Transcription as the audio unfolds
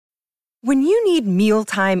When you need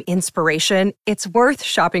mealtime inspiration, it's worth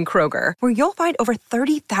shopping Kroger, where you'll find over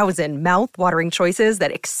 30,000 mouth-watering choices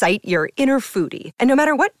that excite your inner foodie. And no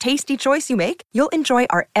matter what tasty choice you make, you'll enjoy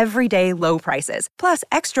our everyday low prices, plus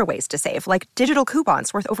extra ways to save, like digital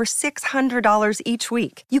coupons worth over $600 each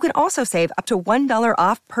week. You can also save up to $1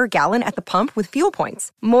 off per gallon at the pump with fuel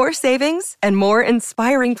points. More savings and more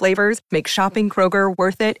inspiring flavors make shopping Kroger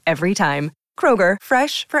worth it every time. Kroger,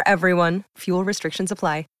 fresh for everyone. Fuel restrictions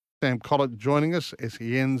apply. Sam Collett joining us,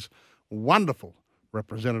 SEN's wonderful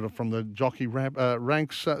representative from the Jockey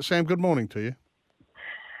ranks. Sam, good morning to you.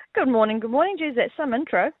 Good morning. Geez, that's some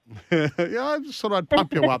intro. Yeah, I just thought I'd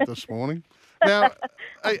pump you up this morning. Now,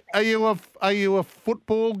 are you a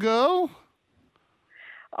football girl?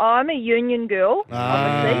 I'm a Union girl,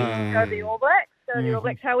 obviously. Go the All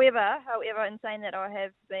Blacks. However, in saying that, I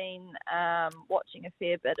have been watching a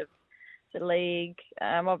fair bit of the league.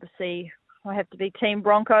 Obviously, I have to be Team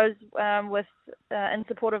Broncos in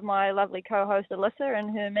support of my lovely co-host Alyssa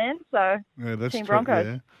and her man. So yeah, that's Team true, Broncos.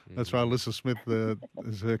 Yeah. That's right. Alyssa Smith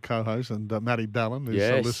is her co-host, and Matty Dallin is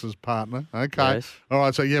Yes. Alyssa's partner. Okay. Yes. All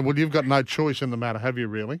right. So well, you've got no choice in the matter, have you?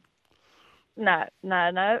 Really? No.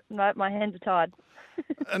 My hands are tied.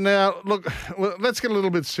 Now, look, let's get a little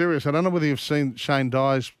bit serious. I don't know whether you've seen Shane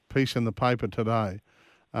Dye's piece in the paper today.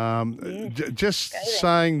 Just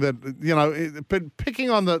saying that, but picking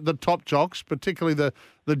on the top jocks, particularly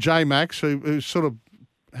the J-Max, who sort of,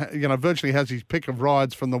 virtually has his pick of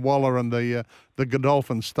rides from the Waller and the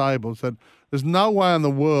Godolphin stables, that there's no way in the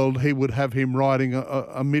world he would have him riding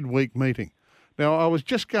a midweek meeting. Now, I was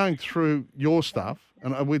just going through your stuff,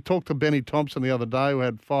 and we talked to Benny Thompson the other day, who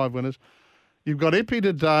had 5 winners. You've got Ippy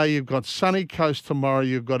today, you've got Sunny Coast tomorrow,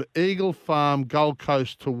 you've got Eagle Farm, Gold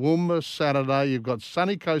Coast, Toowoomba Saturday, you've got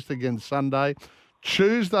Sunny Coast again Sunday.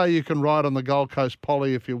 Tuesday you can ride on the Gold Coast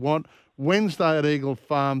Poly if you want. Wednesday at Eagle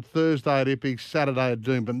Farm, Thursday at Ippy, Saturday at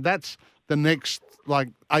Doomben. That's the next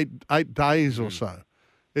eight days or so.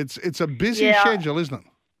 It's a busy schedule, isn't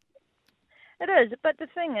it? It is, but the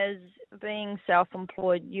thing is, being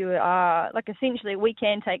self-employed, you are, essentially we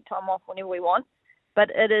can take time off whenever we want. But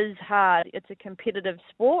it is hard. It's a competitive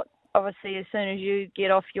sport. Obviously, as soon as you get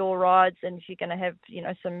off your rides and if you're going to have,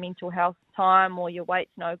 some mental health time or your weight's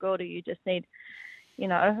no good or you just need,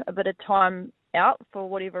 a bit of time out for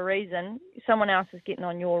whatever reason, someone else is getting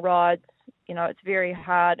on your rides. It's very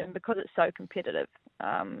hard. And because it's so competitive,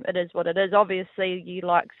 it is what it is. Obviously, you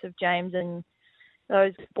likes of James and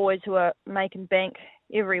those boys who are making bank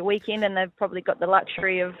every weekend and they've probably got the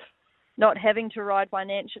luxury of not having to ride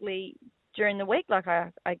financially during the week. I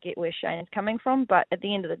get where Shane is coming from, but at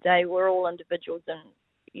the end of the day, we're all individuals and,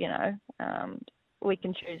 we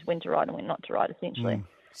can choose when to ride and when not to ride, essentially.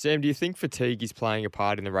 Sam, do you think fatigue is playing a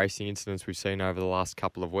part in the racing incidents we've seen over the last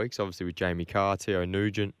couple of weeks? Obviously with Jamie Carr, Theo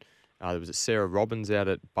Nugent, there was Sarah Robbins out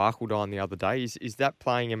at Barcaldine the other day. Is that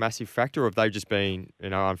playing a massive factor, or have they just been,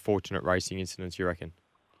 unfortunate racing incidents, you reckon?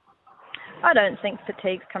 I don't think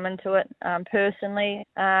fatigue's come into it, personally.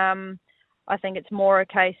 I think it's more a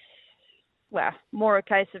case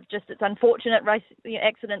of just it's unfortunate race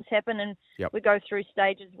accidents happen, and we go through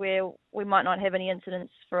stages where we might not have any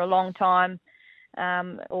incidents for a long time,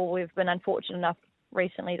 or we've been unfortunate enough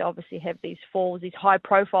recently to obviously have these falls, these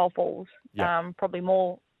high-profile falls. Probably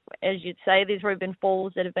more, as you'd say, there's already been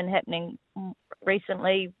falls that have been happening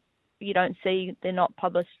recently. You don't see, they're not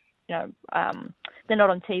published, they're not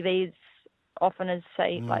on TV as often as,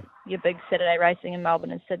 say, like your big Saturday racing in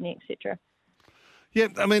Melbourne and Sydney, etc. Yeah,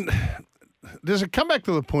 I mean, does it come back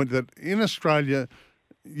to the point that in Australia,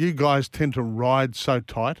 you guys tend to ride so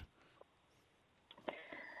tight?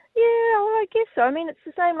 Yeah, well, I guess so. I mean, it's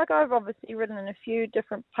the same. I've obviously ridden in a few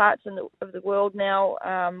different parts of the world now.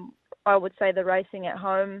 I would say the racing at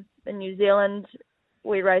home in New Zealand,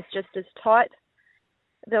 we race just as tight.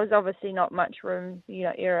 There was obviously not much room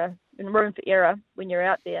for error when you're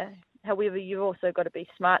out there. However, you've also got to be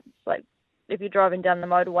smart. It's like if you're driving down the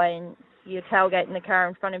motorway and you're tailgating the car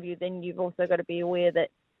in front of you, then you've also got to be aware that,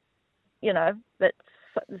 that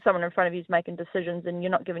someone in front of you is making decisions and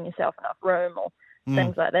you're not giving yourself enough room or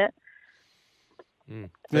things like that.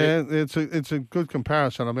 Yeah, it's a good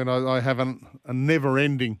comparison. I mean, I have a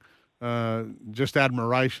never-ending just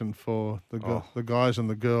admiration for the guys and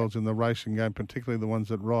the girls in the racing game, particularly the ones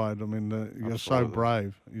that ride. I mean, you're so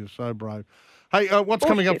brave. You're so brave. Hey, what's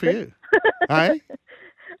coming up for you? Hey?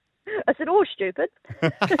 I said, all stupid.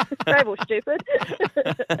 Brave or stupid.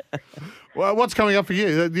 Well, what's coming up for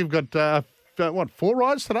you? You've got, 4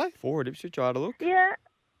 rides today? 4 at Ipswich, I had a look.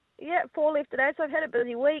 Yeah, 4 left today. So I've had a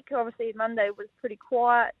busy week. Obviously, Monday was pretty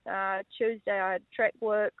quiet. Tuesday, I had track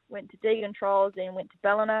work, went to Deegan Trials, then went to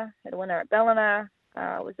Ballina. Had a winner at Ballina.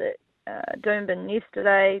 Was at Doomben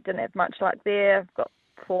yesterday. Didn't have much luck there. I've got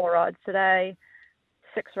 4 rides today,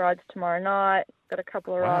 6 rides tomorrow night. Got a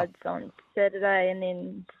couple of rides on Saturday, and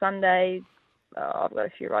then Sunday I've got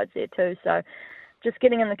a few rides there too. So just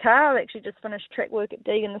getting in the car. I've actually just finished track work at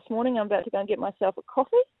Deegan this morning. I'm about to go and get myself a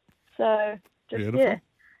coffee. So just,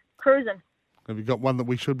 cruising. Have you got one that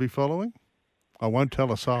we should be following? I won't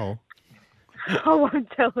tell a soul. I won't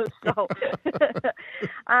tell a soul.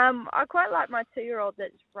 I quite like my 2-year-old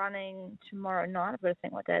that's running tomorrow night. I've got to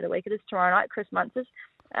think what day of the week it is. Tomorrow night, Chris Muntz's.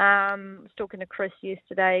 I was talking to Chris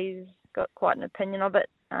yesterday. He's got quite an opinion of it.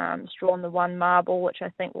 He's drawn the 1 marble, which I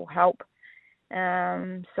think will help.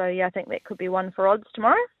 I think that could be one for odds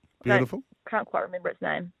tomorrow. Beautiful. Can't quite remember its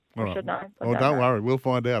name. I should know. Don't worry. We'll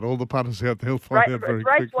find out. All the punters out there will find out very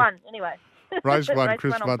quickly. Race 1, anyway. Race 1,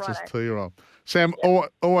 Chris Muntz's 2-year-old. Sam,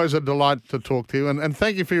 always a delight to talk to you, and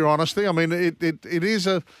thank you for your honesty. I mean, it is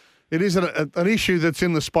an issue that's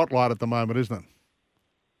in the spotlight at the moment, isn't it?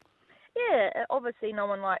 Yeah, obviously no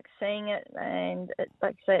one likes seeing it, and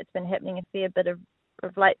like I say, it's been happening a fair bit of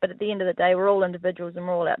late. But at the end of the day, we're all individuals, and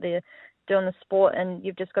we're all out there doing the sport, and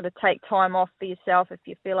you've just got to take time off for yourself if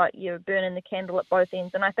you feel like you're burning the candle at both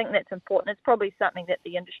ends. And I think that's important. It's probably something that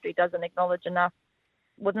the industry doesn't acknowledge enough,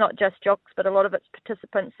 with not just jocks, but a lot of its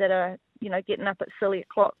participants that are, getting up at silly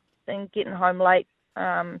o'clock and getting home late.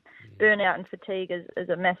 Burnout and fatigue is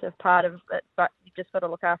a massive part of it, but you've just got to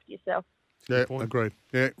look after yourself. Yeah, agreed.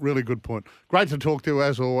 Yeah, really good point. Great to talk to you,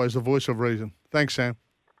 as always, the voice of reason. Thanks, Sam.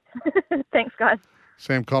 Thanks, guys.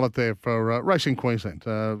 Sam Collett there for Racing Queensland.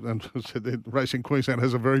 And Racing Queensland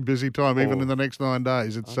has a very busy time, even in the next 9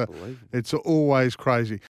 days. It's always crazy.